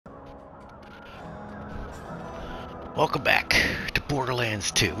Welcome back to Borderlands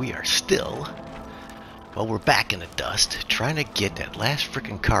 2. We are still, well, we're back in the dust trying to get that last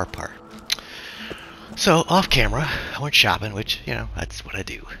freaking car part. So, off camera, I went shopping, which, you know, that's what I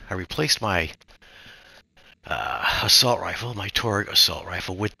do. I replaced my assault rifle, my Torg assault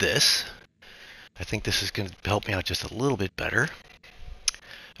rifle, with this. I think this is going to help me out just a little bit better.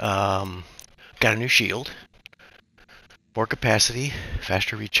 Got a new shield. More capacity,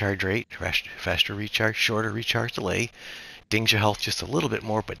 faster recharge rate, faster recharge, shorter recharge delay. Dings your health just a little bit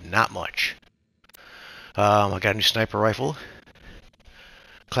more, but not much. I got a new sniper rifle.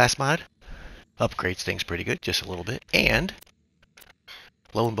 Class mod. Upgrades things pretty good, just a little bit. And,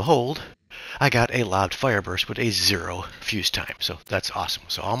 lo and behold, I got a lobbed fire burst with a 0 fuse time. So that's awesome.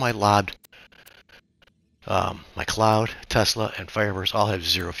 So all my lobbed, my Cloud, Tesla, and fire burst all have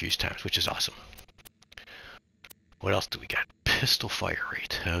 0 fuse times, which is awesome. What else do we got? Pistol fire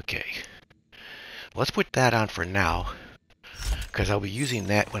rate. Okay. Let's put that on for now, because I'll be using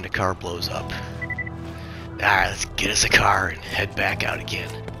that when the car blows up. Alright, let's get us a car and head back out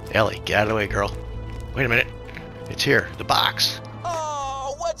again. Ellie, get out of the way, girl. Wait a minute. It's here. The box.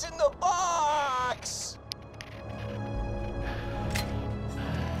 Oh, what's in the box?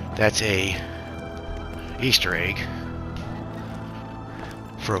 That's a Easter egg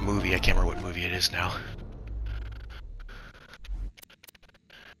for a movie. I can't remember what movie it is now.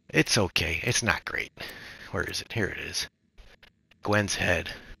 It's okay. It's not great. Where is it? Here it is. Gwen's head.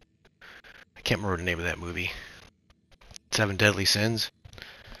 I can't remember the name of that movie. 7 Deadly Sins?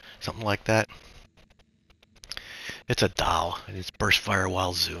 Something like that. It's a doll, and it's burst fire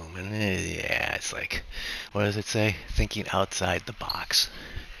while zoom. And yeah, it's like, what does it say? Thinking outside the box.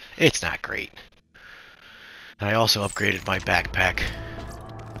 It's not great. And I also upgraded my backpack.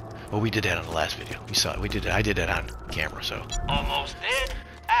 Well, we did that on the last video. We saw it. We did. I did that on camera, so. Almost dead?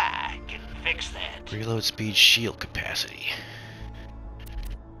 I can fix that. Reload speed, shield capacity.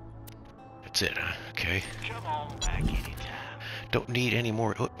 That's it, huh? Okay. Come on back anytime. Don't need any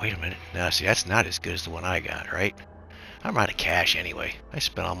more. Oh, wait a minute. Now, see, that's not as good as the one I got, right? I'm out of cash anyway. I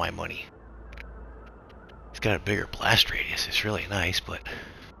spent all my money. It's got a bigger blast radius. It's really nice, but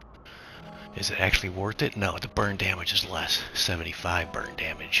is it actually worth it? No, the burn damage is less. 75 burn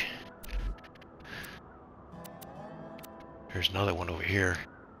damage. There's another one over here.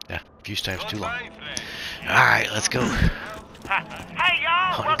 Yeah, fuse time's too long. Alright, let's go. Hey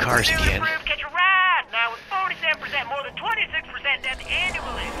y'all, Hunting cars again. Catch a ride now with 47% more than 26% death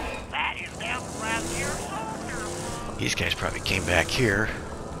annually. That is down from last year. These guys probably came back here.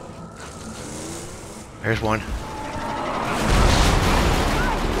 There's one.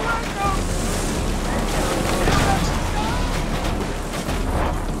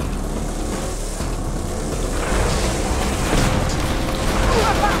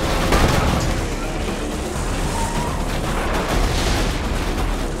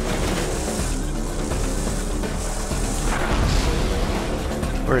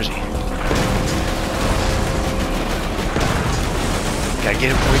 Where is he? Gotta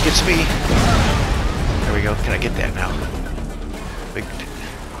get him before he gets me. There we go. Can I get that now?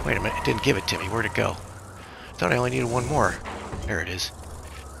 Wait a minute. It didn't give it to me. Where'd it go? I thought I only needed one more. There it is.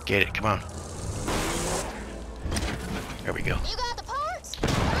 Get it. Come on. There we go. You got the parts?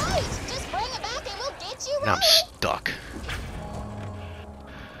 Right. Just bring it back and we'll get you Now I'm running. stuck.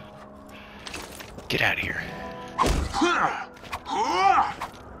 Get out of here.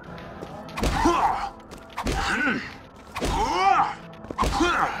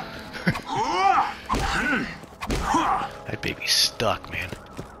 That baby's stuck, man.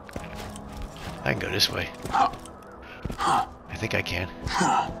 I can go this way. I think I can.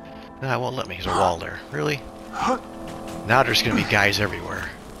 No, it won't let me. There's a wall there. Really? Now there's gonna be guys everywhere.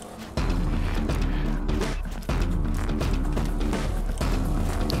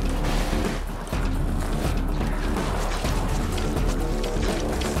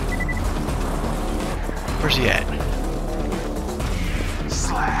 Where's he at?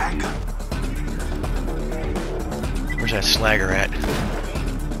 Slag. Where's that slagger at?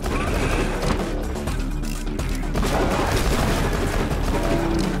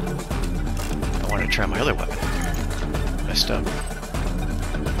 I want to try my other weapon. Messed up.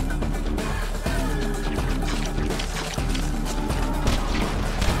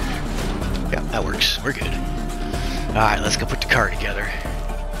 Yeah, that works. We're good. Alright, let's go put the car together.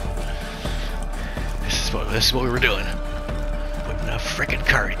 This is what we were doing. Putting a frickin'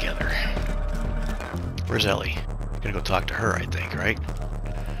 car together. Where's Ellie? Gonna go talk to her, I think, right?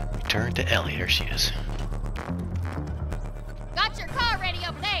 Return to Ellie. There she is. Got your car ready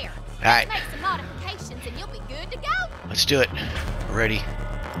over there. Alright. Make some modifications and you'll be good to go. Let's do it. We're ready.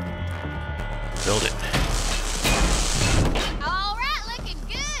 Build it.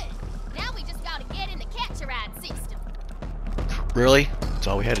 Really? That's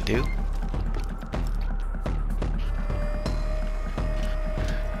all we had to do?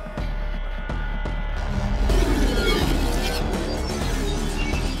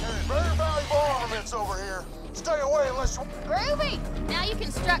 Very valuable armaments over here. Stay away unless you... Groovy! Now you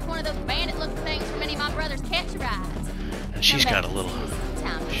construct one of those bandit-looking things from any of my brother's catch rides. And she's got a little...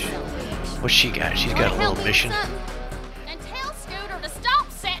 Time to sell bitch. What's she got? She's got a little mission. And tell Scooter to stop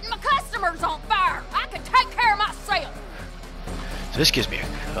setting my customers on fire. I can take care of myself. So this gives me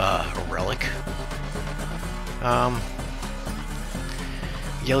a relic. Yeah,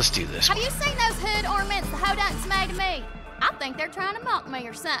 let's do this Have one. you seen those hood ornaments the Hodunks made to me? I think they're trying to mock me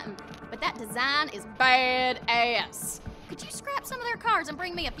or something. But that design is badass. Could you scrap some of their cars and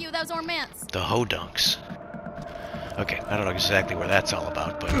bring me a few of those ornaments? The Hodunks. Okay, I don't know exactly where that's all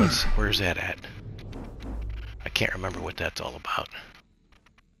about, but where's that at? I can't remember what that's all about.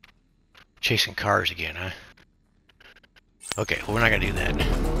 Chasing cars again, huh? Okay, well, we're not gonna do that.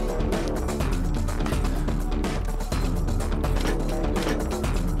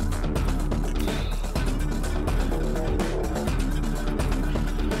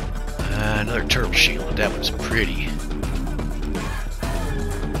 Another turtle shield. That one's pretty.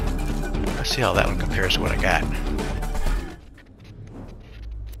 Let's see how that one compares to what I got.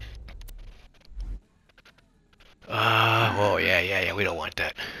 Oh, yeah, we don't want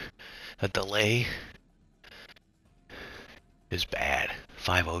that. The delay is bad.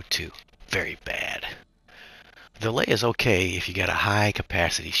 502. Very bad. Delay is okay if you got a high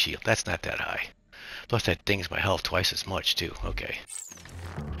capacity shield. That's not that high. Plus that dings my health twice as much too. Okay.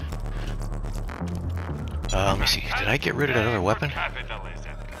 Let me see. Did I get rid of that other weapon?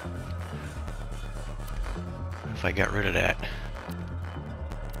 If I got rid of that.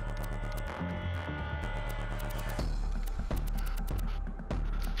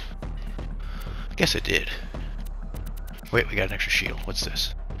 I guess it did. Wait, we got an extra shield. What's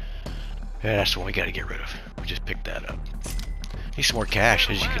this? Yeah, that's the one we gotta get rid of. We just picked that up. Need some more cash.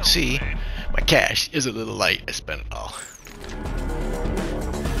 As you can see, my cash is a little light. I spent it all.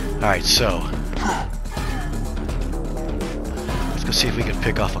 Alright, so let's go see if we can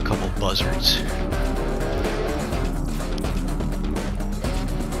pick off a couple buzzards.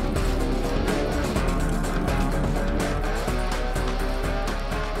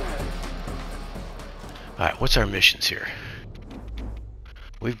 Alright, what's our missions here?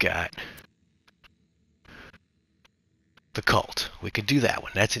 We've got the cult. We could do that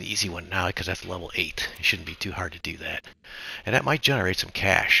one. That's an easy one now because that's level 8. It shouldn't be too hard to do that. And that might generate some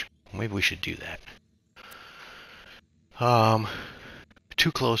cash. Maybe we should do that.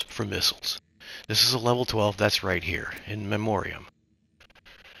 Too close for missiles. This is a level 12. That's right here in Memoriam.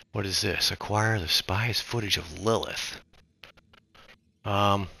 What is this? Acquire the spy's footage of Lilith.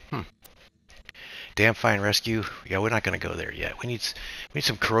 Damn fine rescue. Yeah, we're not going to go there yet. We need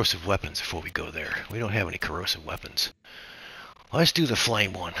some corrosive weapons before we go there. We don't have any corrosive weapons. Let's do the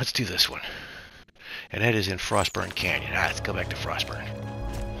flame one. Let's do this one. And that is in Frostburn Canyon. Let's go back to Frostburn.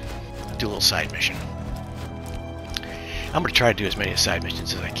 Do a little side mission. I'm going to try to do as many side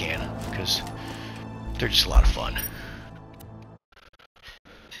missions as I can, because they're just a lot of fun.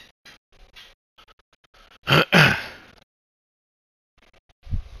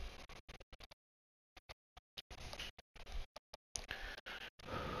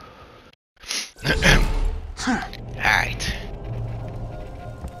 Alright.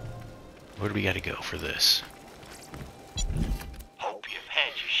 Where do we got to go for this? Hope you've had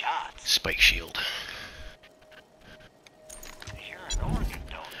your shots. Spike shield. You're an organ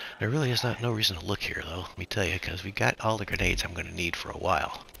donor. There really is no reason to look here, though, let me tell you, because we got all the grenades I'm going to need for a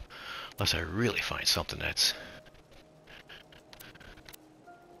while. Unless I really find something that's...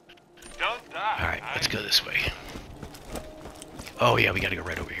 Don't die. Alright, let's go this way. Oh yeah, we got to go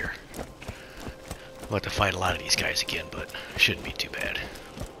right over here. We'll have to fight a lot of these guys again, but it shouldn't be too bad.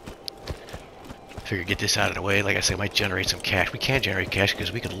 Figure get this out of the way. Like I said, might generate some cash. We can generate cash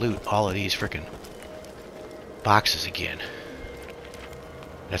because we can loot all of these frickin' boxes again.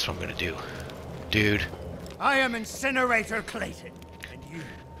 That's what I'm gonna do. Dude. I am Incinerator Clayton, and you.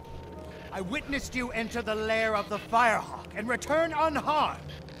 I witnessed you enter the lair of the Firehawk and return unharmed.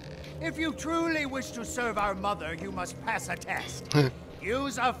 If you truly wish to serve our mother, you must pass a test.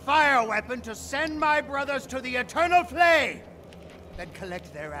 Use a fire weapon to send my brothers to the eternal flame. Then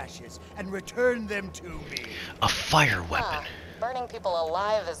collect their ashes and return them to me. A fire weapon. Huh. Burning people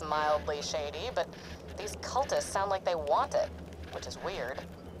alive is mildly shady, but these cultists sound like they want it, which is weird.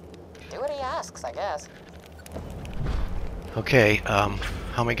 Do what he asks, I guess. Okay, how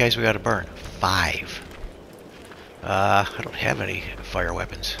many guys we gotta burn? 5. I don't have any fire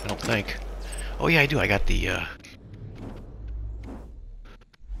weapons, I don't think. Oh yeah, I do. I got the,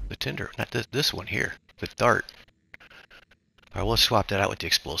 The tinder, not this one here. The dart. Alright, let's swap that out with the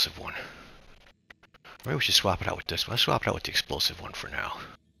explosive one. Maybe we should swap it out with this one. Let's swap it out with the explosive one for now.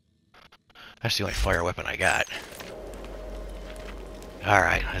 That's the only fire weapon I got.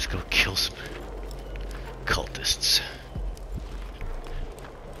 Alright, let's go kill some cultists.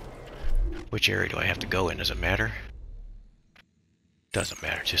 Which area do I have to go in? Does it matter? Doesn't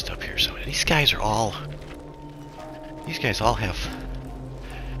matter, just up here. So these guys all have...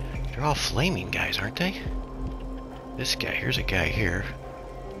 They're all flaming guys, aren't they? This guy, here's a guy here.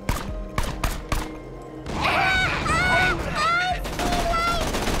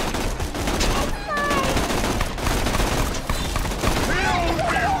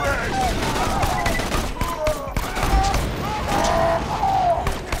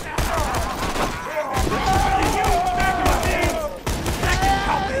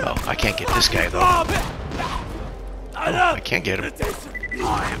 Oh, I can't get this guy though. Oh, I can't get him.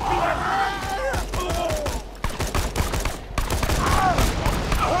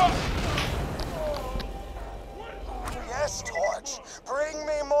 Yes, Torch. Bring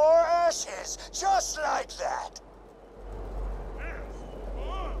me more ashes, just like that.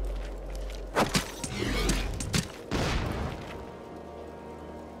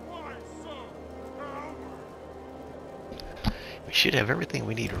 We should have everything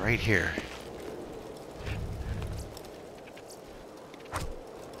we need right here.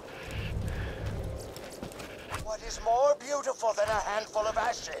 What is more beautiful than a handful of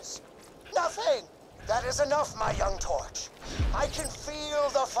ashes? Nothing! That is enough, my young Torch. I can feel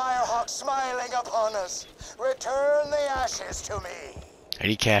the Firehawk smiling upon us. Return the ashes to me. I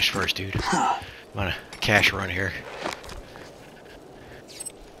need cash first, dude. I'm on a cash run here.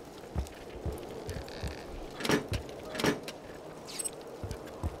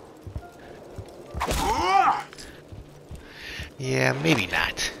 Yeah, maybe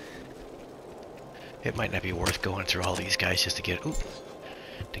not. It might not be worth going through all these guys just to get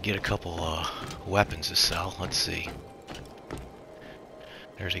a couple weapons to sell. Let's see.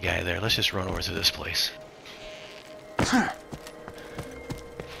 There's a guy there. Let's just run over to this place. Let's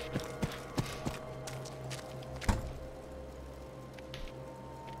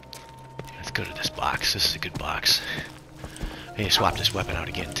go to this box. This is a good box. I need to swap this weapon out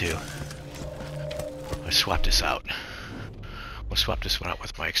again too. Let's swap this out. We'll swap this one out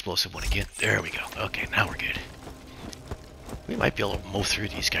with my explosive one again. There we go. Okay, now we're good. We might be able to mow through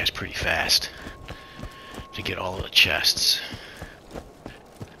these guys pretty fast to get all of the chests.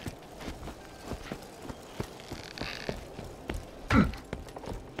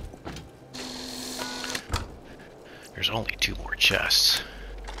 There's only 2 more chests.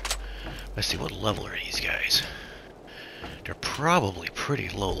 Let's see, what level are these guys? They're probably pretty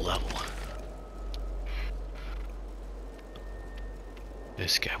low level.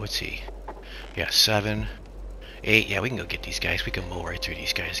 This guy, what's he? Yeah, 7, 8. Yeah, we can go get these guys. We can mow right through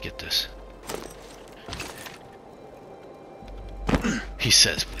these guys. Get this. He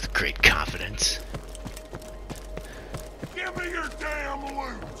says with great confidence. Give me your damn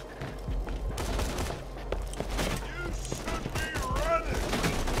loot! You should be running!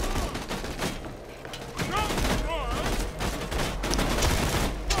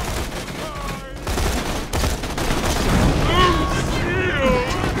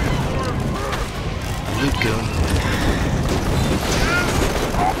 Loot goon.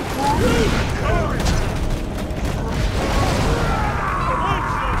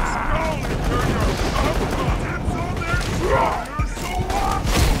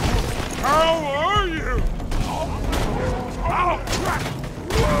 How are you?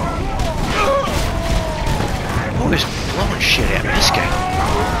 Oh, he's blowing shit at me. This guy.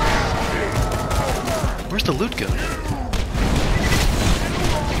 Where's the loot goon?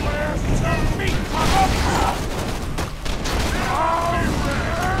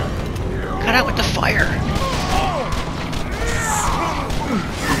 Cut out with the fire.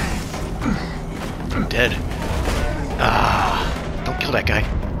 I'm dead. Ah, don't kill that guy.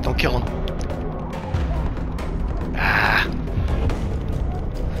 Don't kill him. Ah.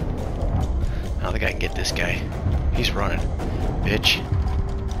 I don't think I can get this guy. He's running. Bitch.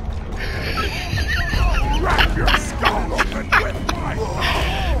 Wrap your skull open with my...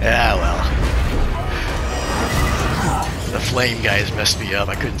 Yeah, well. The flame guys messed me up.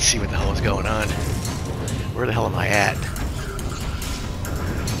 I couldn't see what the hell was going on. Where the hell am I at?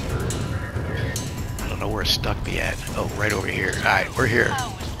 I don't know where it stuck me at. Oh, right over here. Alright, we're here.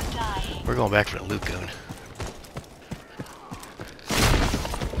 We're going back for the loot goon.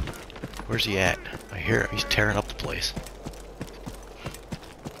 Where's he at? I hear him. He's tearing up the place.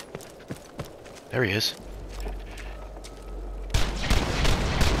 There he is.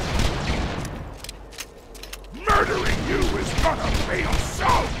 gonna feel so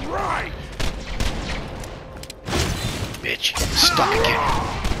right! Bitch, stuck again.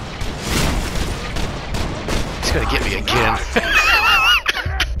 He's gonna get me again.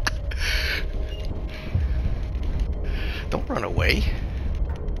 Don't run away.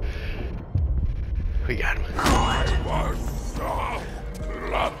 We got him. I was so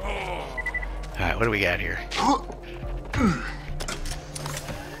close. Alright, what do we got here? Oh,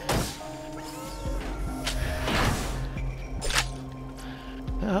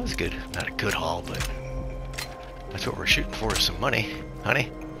 that was good. Not a good haul, but that's what we're shooting for, is some money,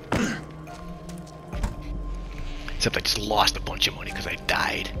 honey. Except I just lost a bunch of money because I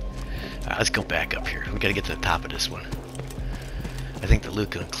died. Alright, let's go back up here. We gotta get to the top of this one. I think the loot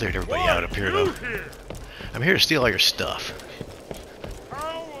could have cleared everybody out up here, though. I'm here to steal all your stuff.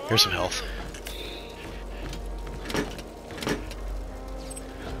 Here's some health.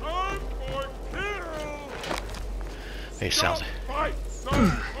 Hey, sounds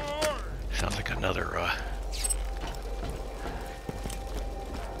like another,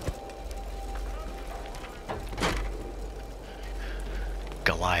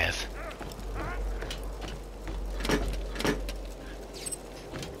 Goliath.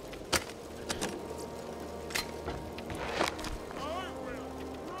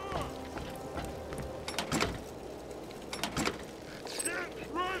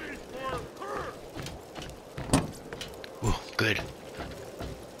 Ooh, good.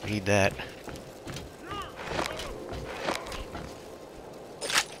 Need that.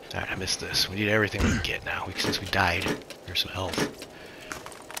 Alright, I missed this. We need everything we can get now, since we died. Here's some health.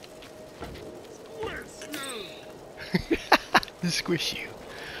 Squish you.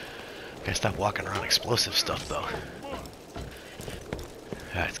 Gotta stop walking around explosive stuff, though.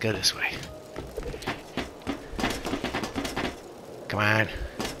 Alright, let's go this way. Come on.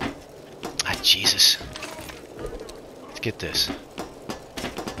 Ah, Jesus. Let's get this.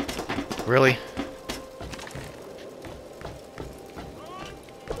 Really?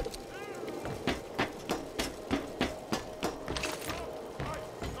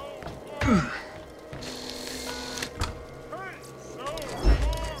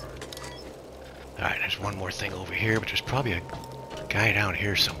 Alright, there's one more thing over here, but there's probably a guy down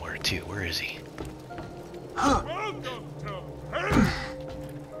here somewhere, too. Where is he?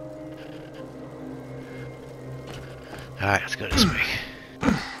 Alright, let's go this way.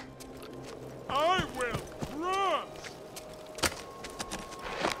 I will cross.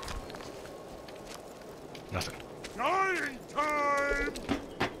 Nothing. Dying time.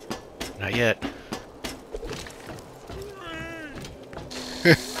 Not yet.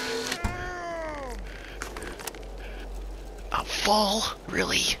 A fall?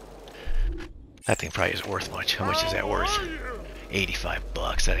 Really? That thing probably isn't worth much. How much is that worth? 85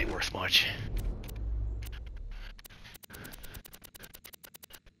 bucks. That ain't worth much.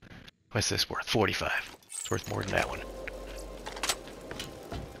 What's this worth? 45. It's worth more than that one.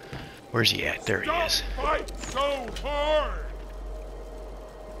 Where's he at? There he is. Fight so hard.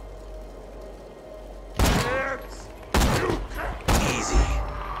 Easy.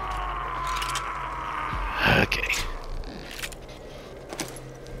 Okay.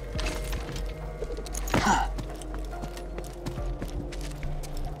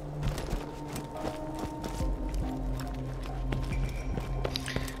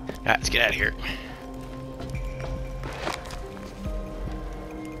 Alright, let's get out of here.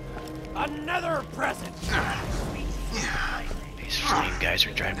 Another present. These flame guys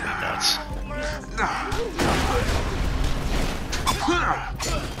are driving me nuts.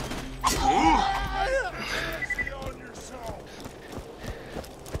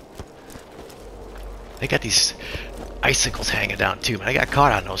 They got these icicles hanging down too, man. I got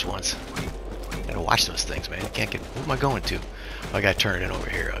caught on those ones. Gotta watch those things, man. I can't get. Where am I going to? Oh, I gotta turn it over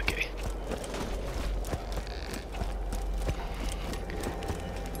here. Okay.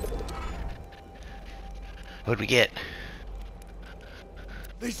 What'd we get?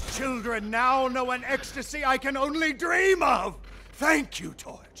 These children now know an ecstasy I can only dream of. Thank you,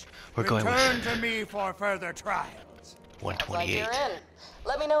 Torch. We're going Return with to me for further trials. 128. Like you're in.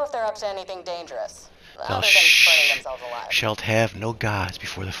 Let me know if they're up to anything dangerous. Thou Other than burning themselves alive. shalt have no gods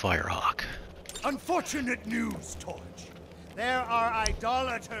before the Firehawk. Unfortunate news, Torch. There are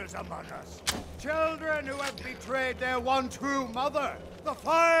idolaters among us. Children who have betrayed their one true mother, the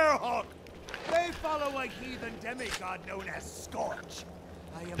Firehawk. They follow a heathen demigod known as Scorch.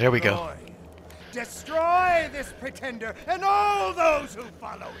 There we go. Destroy this pretender and all those who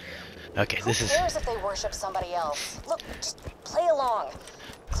follow him. Okay, this is. Who cares if they worship somebody else? Look, just play along.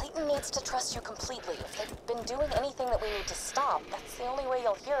 Clayton needs to trust you completely. If they've been doing anything that we need to stop, that's the only way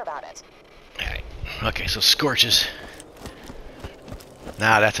you'll hear about it. Alright. Okay, so Scorch is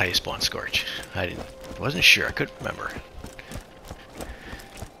Nah, that's how you spawn Scorch. Wasn't sure. I couldn't remember.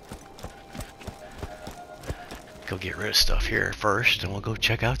 Go get rid of stuff here first, and we'll go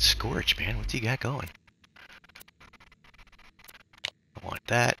check out Scorch, man. What's he got going? I want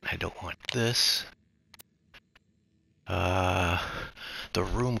that. I don't want this. The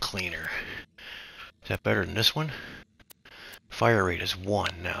room cleaner. Is that better than this one? Fire rate is 1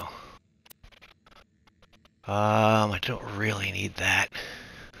 now. I don't really need that.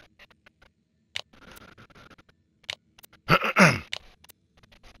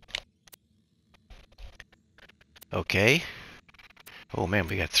 Okay. Oh man,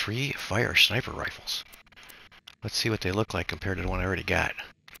 we got 3 fire sniper rifles. Let's see what they look like compared to the one I already got.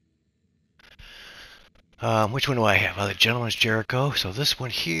 Which one do I have? The Gentleman's Jericho. So this one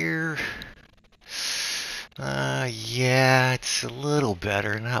here. Yeah, it's a little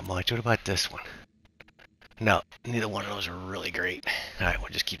better. Not much. What about this one? No, neither one of those are really great. Alright, we'll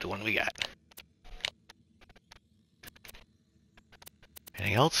just keep the one we got.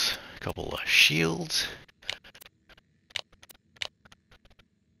 Anything else? A couple of shields.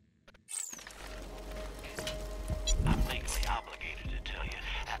 I'm legally obligated to tell you,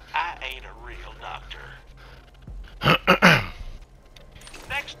 I ain't a real doctor.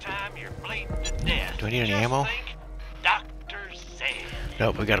 Next time you're bleeding to death, Do I need any just ammo? think, Doctor said.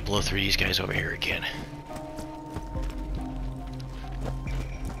 Nope, we gotta blow through these guys over here again.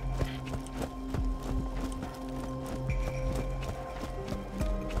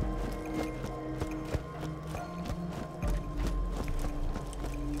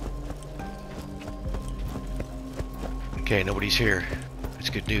 Okay, nobody's here. That's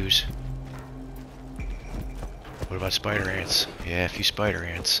good news. What about spider ants? Yeah, a few spider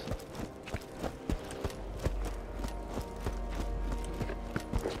ants.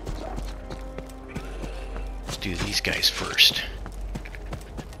 Let's do these guys first.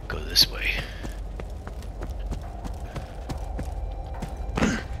 Go this way.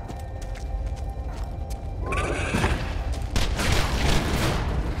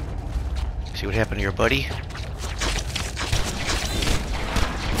 See what happened to your buddy?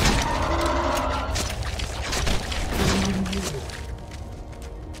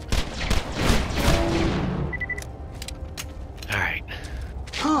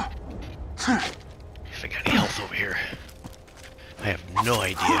 If I got any health over here. I have no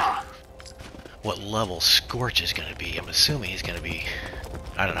idea what level Scorch is going to be. I'm assuming he's going to be...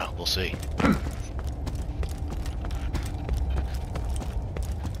 I don't know. We'll see.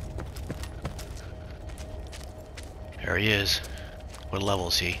 There he is. What level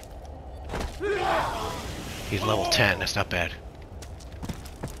is he? He's level 10. That's not bad.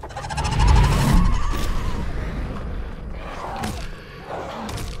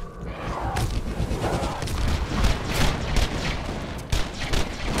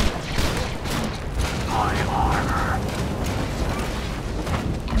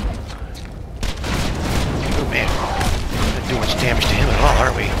 Damage to him at all,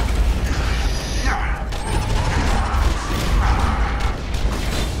 are we?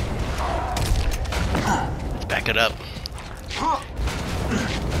 Let's back it up.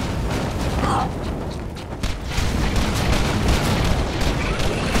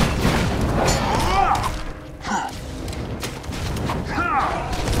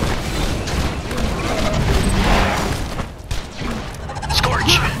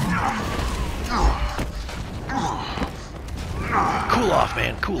 Scorch! Cool off,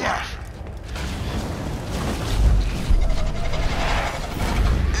 man. Cool off.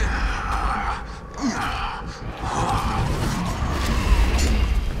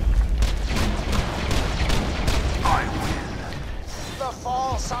 The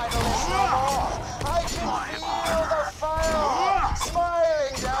false idol is no more. I can feel the fire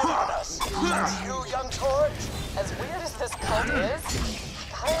smiling down on us. That's you, young Torch. As weird as this cult is,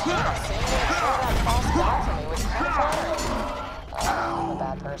 I don't know, seeing you throw that false god for me was kind of flattering. I'm a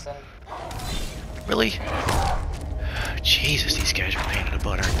bad person. Really? Jesus, these guys are a pain in the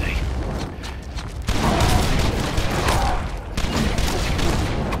butt, aren't they?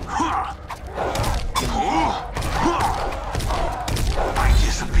 I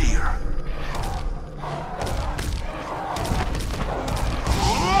disappear.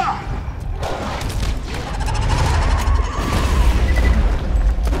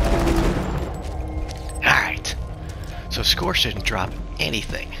 Alright. So Scorch didn't drop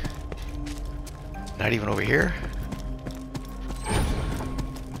anything. Not even over here?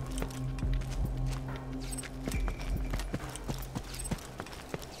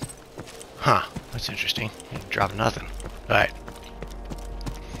 Huh. That's interesting. Didn't drop nothing. Alright.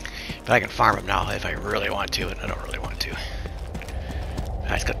 But I can farm him now if I really want to, and I don't really want to.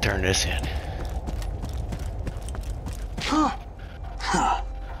 I just gotta turn this in.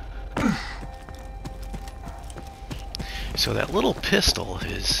 So that little pistol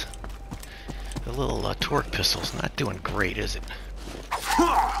is... The little torque pistol's not doing great, is it?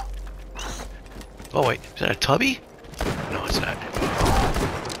 Oh wait, is that a tubby? No, it's not.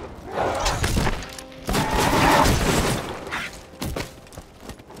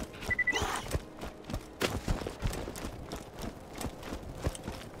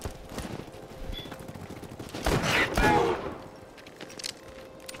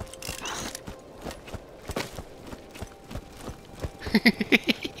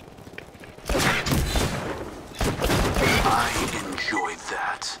 I enjoyed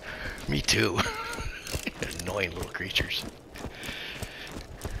that. Me too. Annoying little creatures.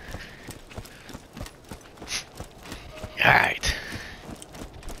 Alright.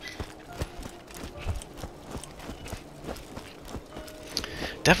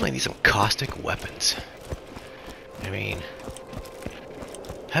 Definitely need some caustic weapons. I mean,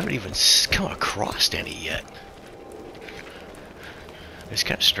 haven't even come across any yet. It's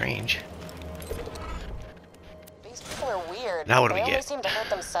kind of strange. These people are weird. Now what do we They only get? seem to hurt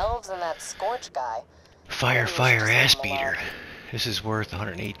themselves and that Scorch guy. Fire, Maybe we should fire, just leave ass them beater. alone. This is worth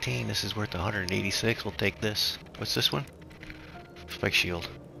 118. This is worth 186. We'll take this. What's this one? Spike shield.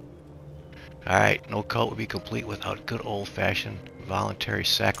 Alright, no cult would be complete without good old-fashioned voluntary The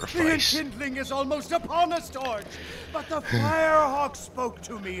sacrifice. enkindling is almost upon us, Torch. But the Firehawk spoke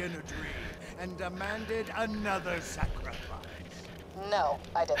to me in a dream and demanded another sacrifice. No,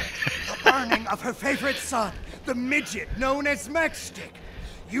 I didn't. The burning of her favorite son, the midget known as Matchstick.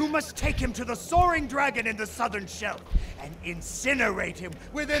 You must take him to the soaring dragon in the southern shelf and incinerate him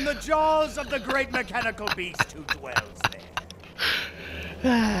within the jaws of the great mechanical beast who dwells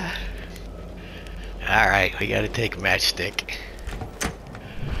there. Alright, we gotta take Matchstick.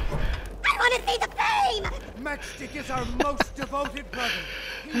 I want to see the fame! Matchstick is our most devoted brother.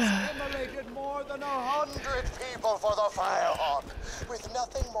 He's immolated more than 100 people for the Firehawk, with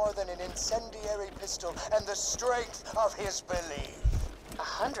nothing more than an incendiary pistol and the strength of his belief.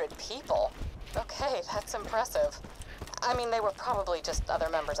 100 people? Okay, that's impressive. I mean, they were probably just other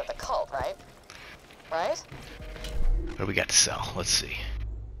members of the cult, right? Right? What do we got to sell? Let's see.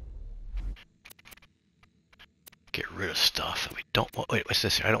 Get rid of stuff. We don't want. Wait, what's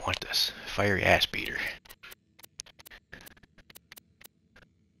this here? I don't want this. Fiery ass beater.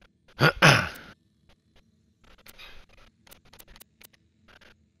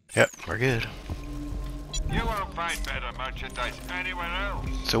 Yep, we're good. You won't find better merchandise anywhere else.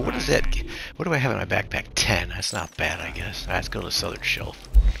 So what is that? What do I have in my backpack? 10. That's not bad, I guess. Let's go to the southern shelf.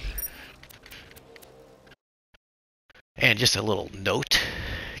 And just a little note,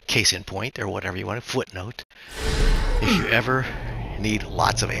 case in point, or whatever you want, a footnote. If you ever need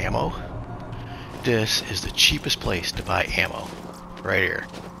lots of ammo, this is the cheapest place to buy ammo. Right here.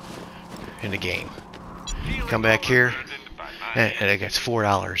 In the game. Come back here, and it gets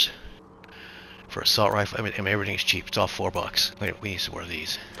 $4 for assault rifle. I mean, everything's cheap. It's all $4. Wait, we need some more of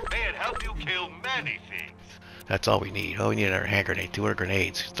these. They'd help you kill many things. That's all we need. Oh, we need another hand grenade. 200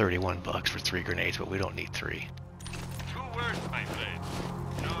 grenades. $31 for 3 grenades, but we don't need 3. 2 words, my friend.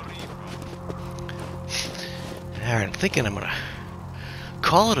 No reroll. Alright, I'm thinking I'm gonna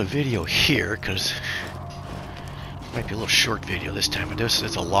call it a video here, because it might be a little short video this time, but this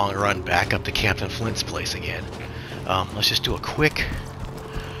is a long run back up to Captain Flint's place again. Let's just do a quick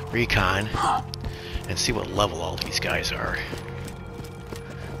recon and see what level all these guys are.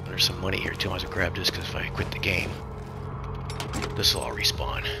 There's some money here too. I want to grab this because if I quit the game, this will all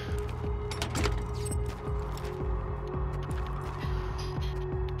respawn.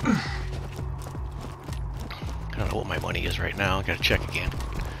 I don't know what my money is right now. I gotta check again.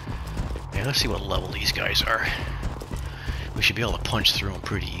 Yeah, let's see what level these guys are. We should be able to punch through them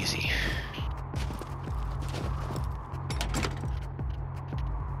pretty easy.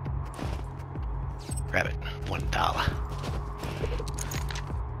 Grab it. $1.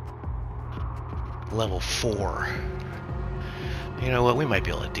 Level 4. You know what? We might be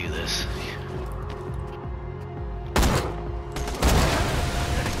able to do this.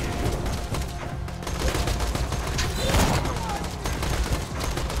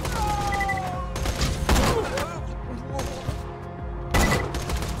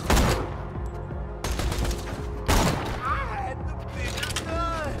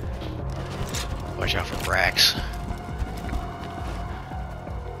 Watch out for racks.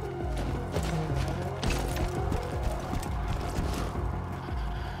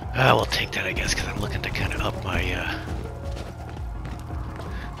 We'll take that, I guess, because I'm looking to kind of up my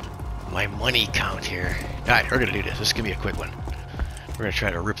my money count here. All right, we're gonna do this. This is gonna be a quick one. We're We're gonna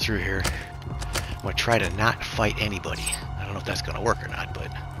try to rip through here. I'm gonna try to not fight anybody. I don't know if that's gonna work or not,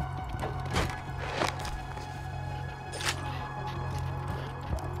 but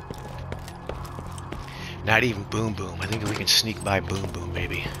not even Boom Boom. I think we can sneak by Boom Boom,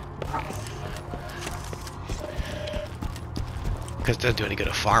 maybe. Because it doesn't do any good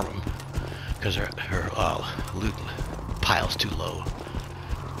to farm them. Because her loot pile's too low.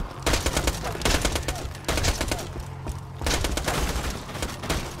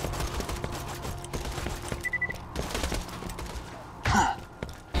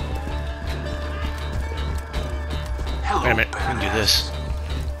 Hello, Wait a minute, we can do this.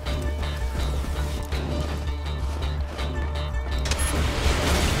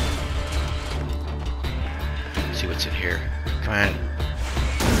 See what's in here. Come on.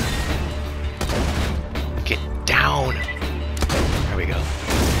 Get down. There we go.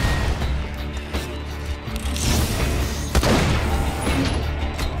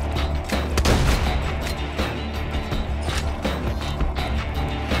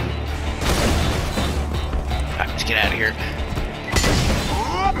 Alright, let's get out of here.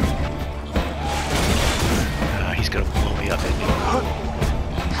 He's gonna blow me up, isn't he?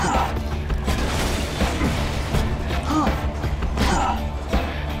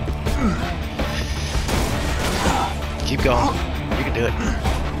 Keep going. You can do it.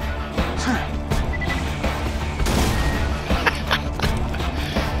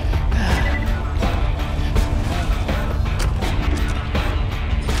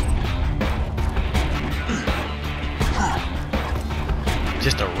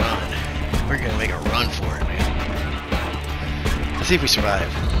 Just a run. We're gonna make a run for it, man. Let's see if we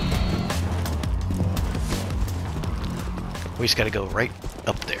survive. We just gotta go right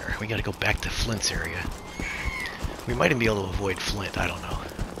up there. We gotta go back to Flint's area. We might even be able to avoid Flint, I don't know.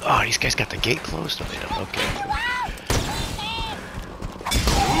 Oh, these guys got the gate closed? Oh, they don't. Okay.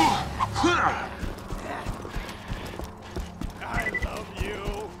 I love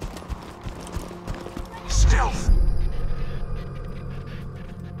you. Stealth.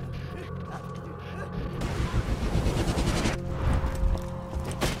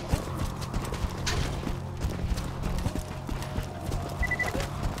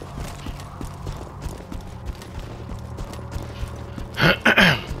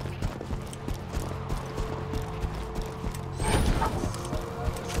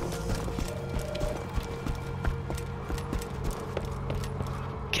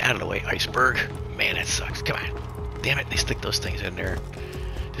 Get out of the way, iceberg. Man, that sucks. Come on. Damn it, they stick those things in there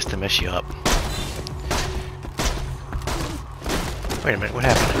just to mess you up. Wait a minute, what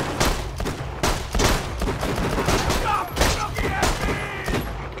happened?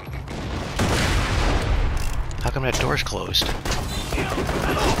 How come that door's closed?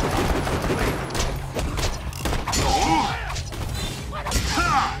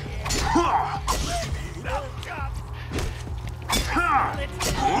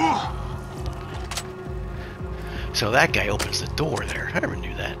 So that guy opens the door there. I never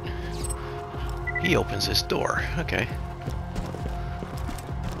knew that. He opens this door. Okay.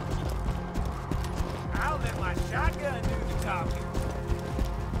 I'll let my shotgun do the talking.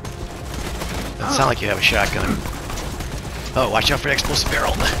 Doesn't sound like you have a shotgun. Oh, watch out for the explosive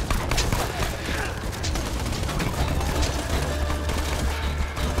barrel.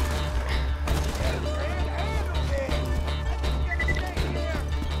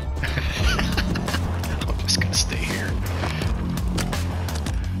 I'm just gonna stay here.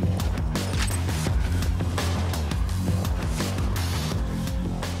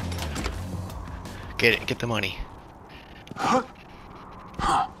 Get it, get the money. Ah,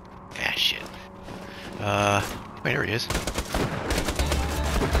 shit. Wait, there he is.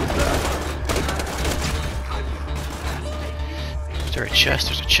 Is there a chest?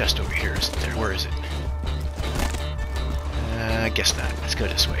 There's a chest over here, isn't there? Where is it? I guess not. Let's go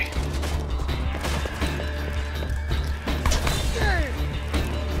this way.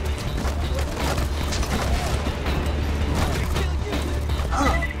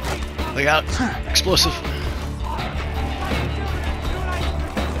 Look out! Explosive!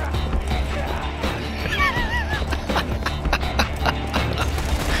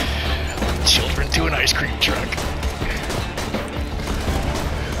 Children to an ice cream truck.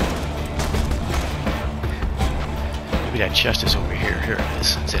 Maybe that chest is over here. Here it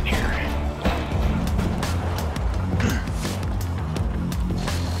is. It's in here.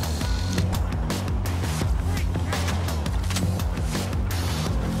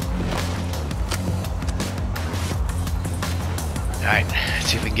 Alright, let's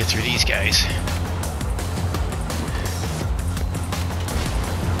see if we can get through these guys.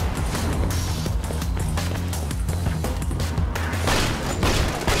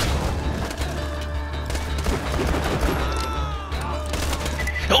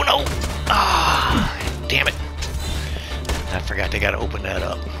 forgot they gotta open that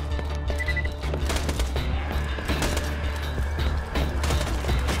up.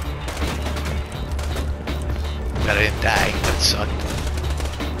 But I didn't die. That sucked.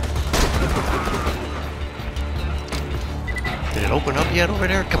 Did it open up yet over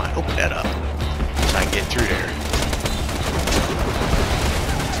there? Come on, open that up. So I can get through there.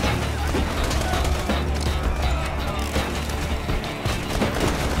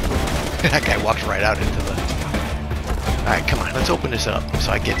 That guy walked right out into the... Alright, come on, let's open this up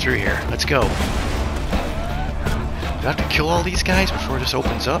so I can get through here. Let's go. Do I have to kill all these guys before this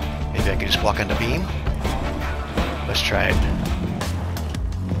opens up? Maybe I can just walk on the beam? Let's try it.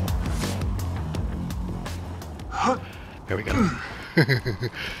 There we go.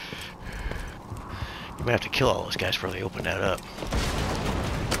 You might have to kill all those guys before they open that up.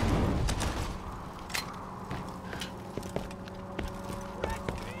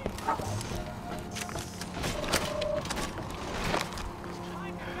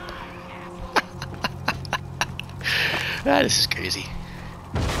 Ah, this is crazy.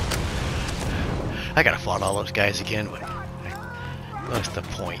 I gotta fight all those guys again, but what's the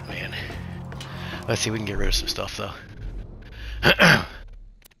point, man? Let's see if we can get rid of some stuff, though.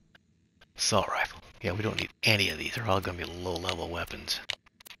 Assault rifle. Yeah, we don't need any of these. They're all gonna be low-level weapons.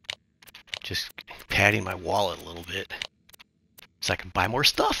 Just padding my wallet a little bit so I can buy more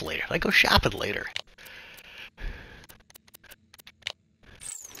stuff later. I go shopping later.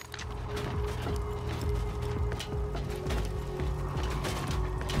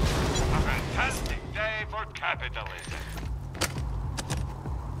 Capitalism.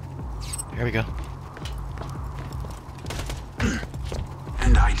 There we go.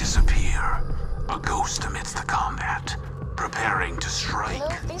 And I disappear, a ghost amidst the combat, preparing to strike. You know,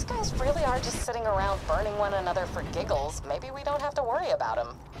 these guys really are just sitting around burning one another for giggles. Maybe we don't have to worry about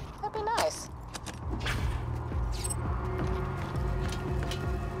them. That'd be nice.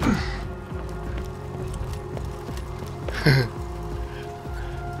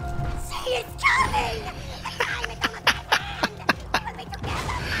 See, it's coming!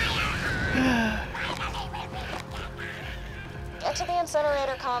 Get to the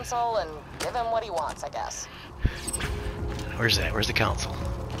incinerator console and give him what he wants, I guess. Where's that? Where's the console?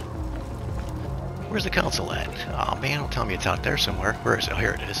 Where's the console at? Oh man, don't tell me it's out there somewhere. Where is it? Oh,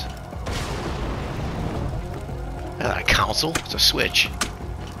 here it is. That's not a console, it's a switch.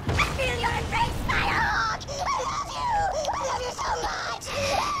 I feel your embrace, Firehawk! I love you! I love you so much!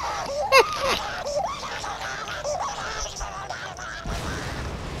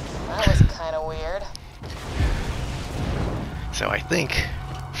 That was kind of weird. So I think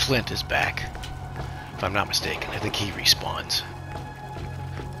Flint is back. If I'm not mistaken, I think he respawns.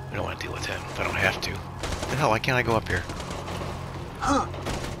 I don't want to deal with him if I don't have to. What the hell, why can't I go up here?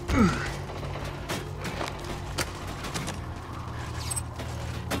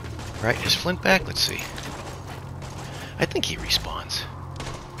 Right, is Flint back? Let's see. I think he respawns.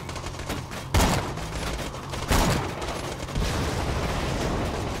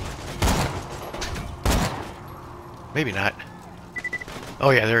 Maybe not. Oh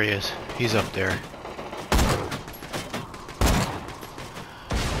yeah, there he is. He's up there.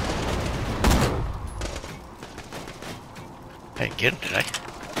 I didn't get him, did I?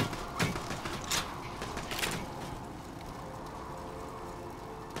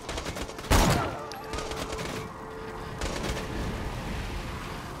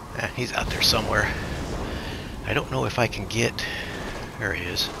 He's out there somewhere. I don't know if I can get... There he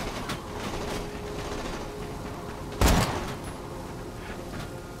is.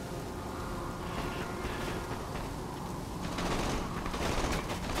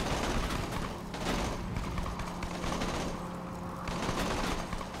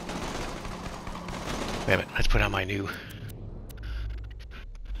 Wait a minute, let's put on my new...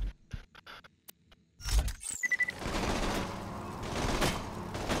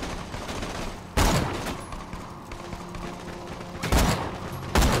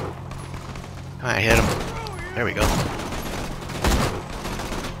 I hit him. There we go.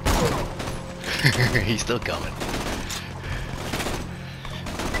 He's still coming.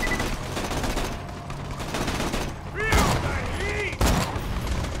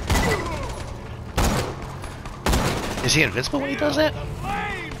 Is he invincible when he does that?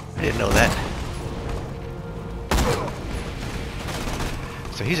 I didn't know that.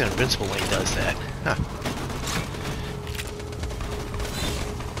 So he's invincible when he does that. Huh.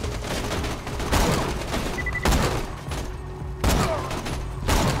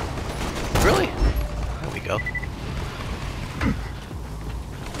 Really? There we go.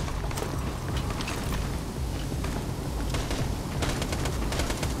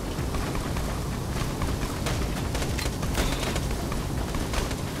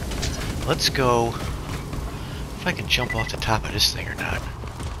 let's go. If I can jump off the top of this thing or not.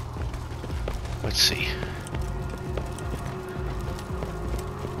 Let's see.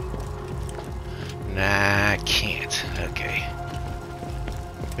 Nah, I can't. Okay.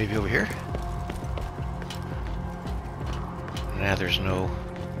 Maybe over here? Nah, there's no.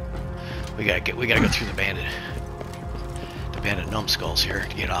 We gotta go through the bandit numbskulls here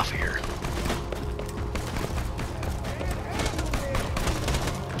to get off of here.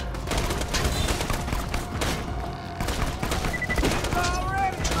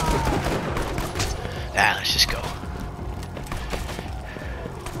 Ah, let's just go.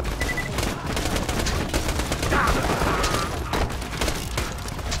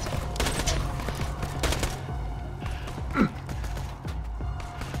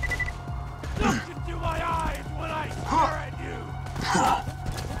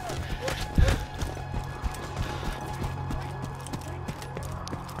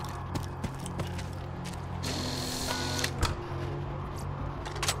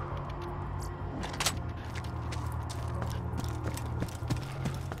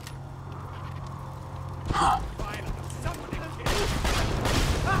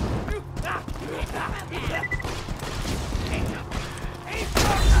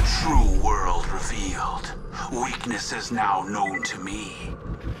 The true world revealed. Weakness is now known to me.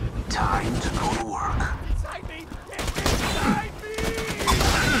 Time to go to work.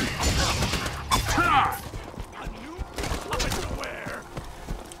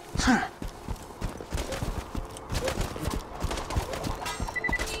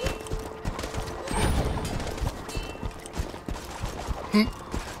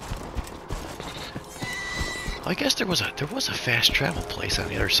 I guess there was a fast travel place on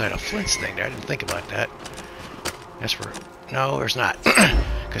the other side of Flint's thing there. I didn't think about that. That's where. No, there's not.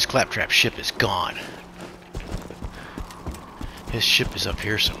 Because Claptrap's ship is gone. His ship is up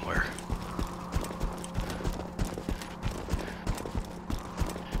here somewhere.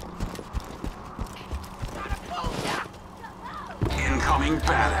 Incoming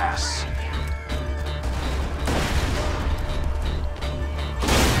badass.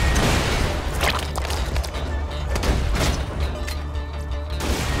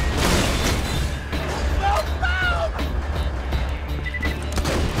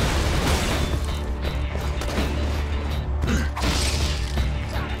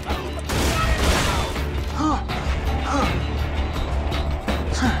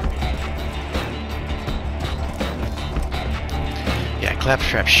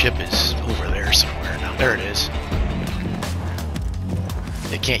 Claptrap's ship is over there somewhere now. There it is.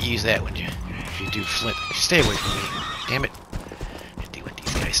 They can't use that when if you do Flint. Stay away from me. Damn it. I deal with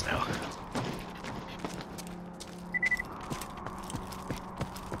these guys now.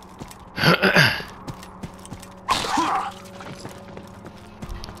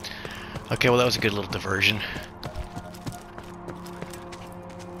 Okay, well that was a good little diversion.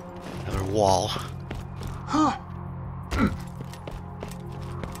 Another wall.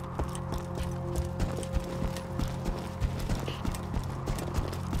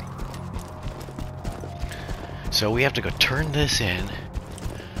 So we have to go turn this in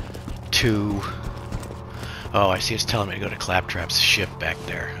to... Oh, I see it's telling me to go to Claptrap's ship back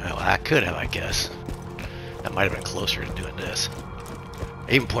there. Well, I could have, I guess. That might have been closer to doing this.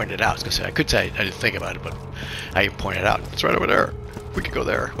 I even pointed it out. I was gonna say, I could say I didn't think about it, but I even pointed it out. It's right over there. We could go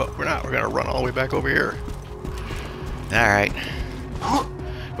there, but we're not. We're gonna run all the way back over here. Alright.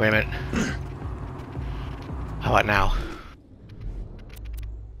 Wait a minute. How about now?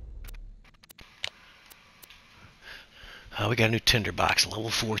 We got a new tinderbox, level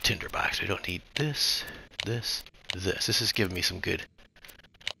 4 tinderbox. We don't need this, this, this. This is giving me some good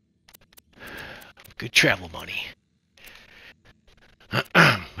travel money.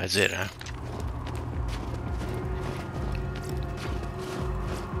 That's it, huh?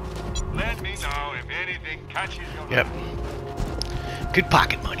 Let me know if anything catches your Yep. Good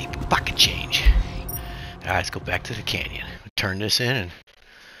pocket money, pocket change. Alright, let's go back to the canyon. Turn this in and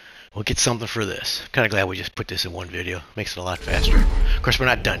we'll get something for this. Kind of glad we just put this in one video. Makes it a lot faster. Of course, we're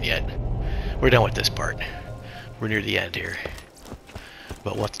not done yet. We're done with this part. We're near the end here.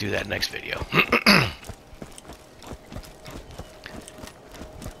 But we'll have to do that next video.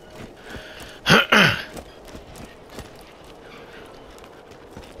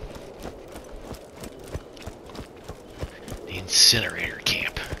 The incinerator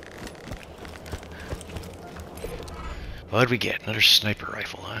camp. What did we get? Another sniper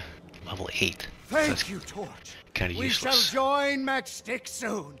rifle, huh? Level 8. Thank you, Torch. Kind of We useless. shall join Matchstick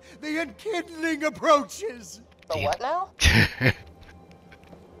soon. The enkindling approaches. The what now?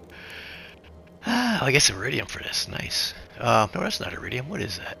 I guess iridium for this. Nice. No, that's not iridium. What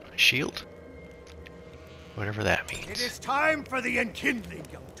is that? Shield? Whatever that means. It is time for the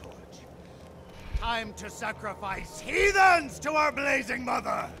enkindling, young torch. Time to sacrifice heathens to our blazing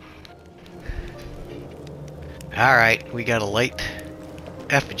mother. Alright, we gotta light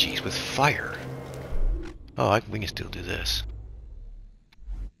effigies with fire. Oh, we can still do this.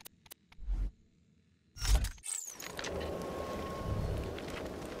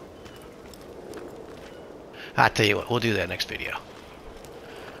 I'll tell you what, we'll do that next video.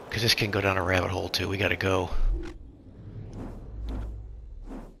 Because this can go down a rabbit hole too. We gotta go.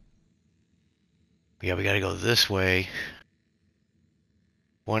 Yeah, we gotta go this way.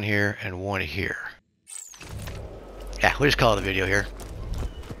 One here and one here. Yeah, we'll just call it a video here.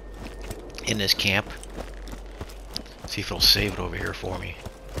 In this camp. See if it'll save it over here for me.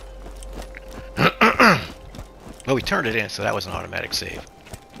 Well, we turned it in, so that was an automatic save.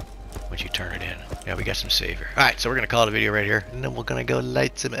 Once you turn it in. Yeah, we got some save here. Alright, so we're going to call it a video right here. And then we're going to go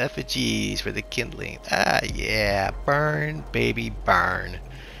light some effigies for the kindling. Ah, yeah. Burn, baby, burn.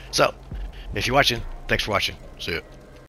 So, if you're watching, thanks for watching. See ya.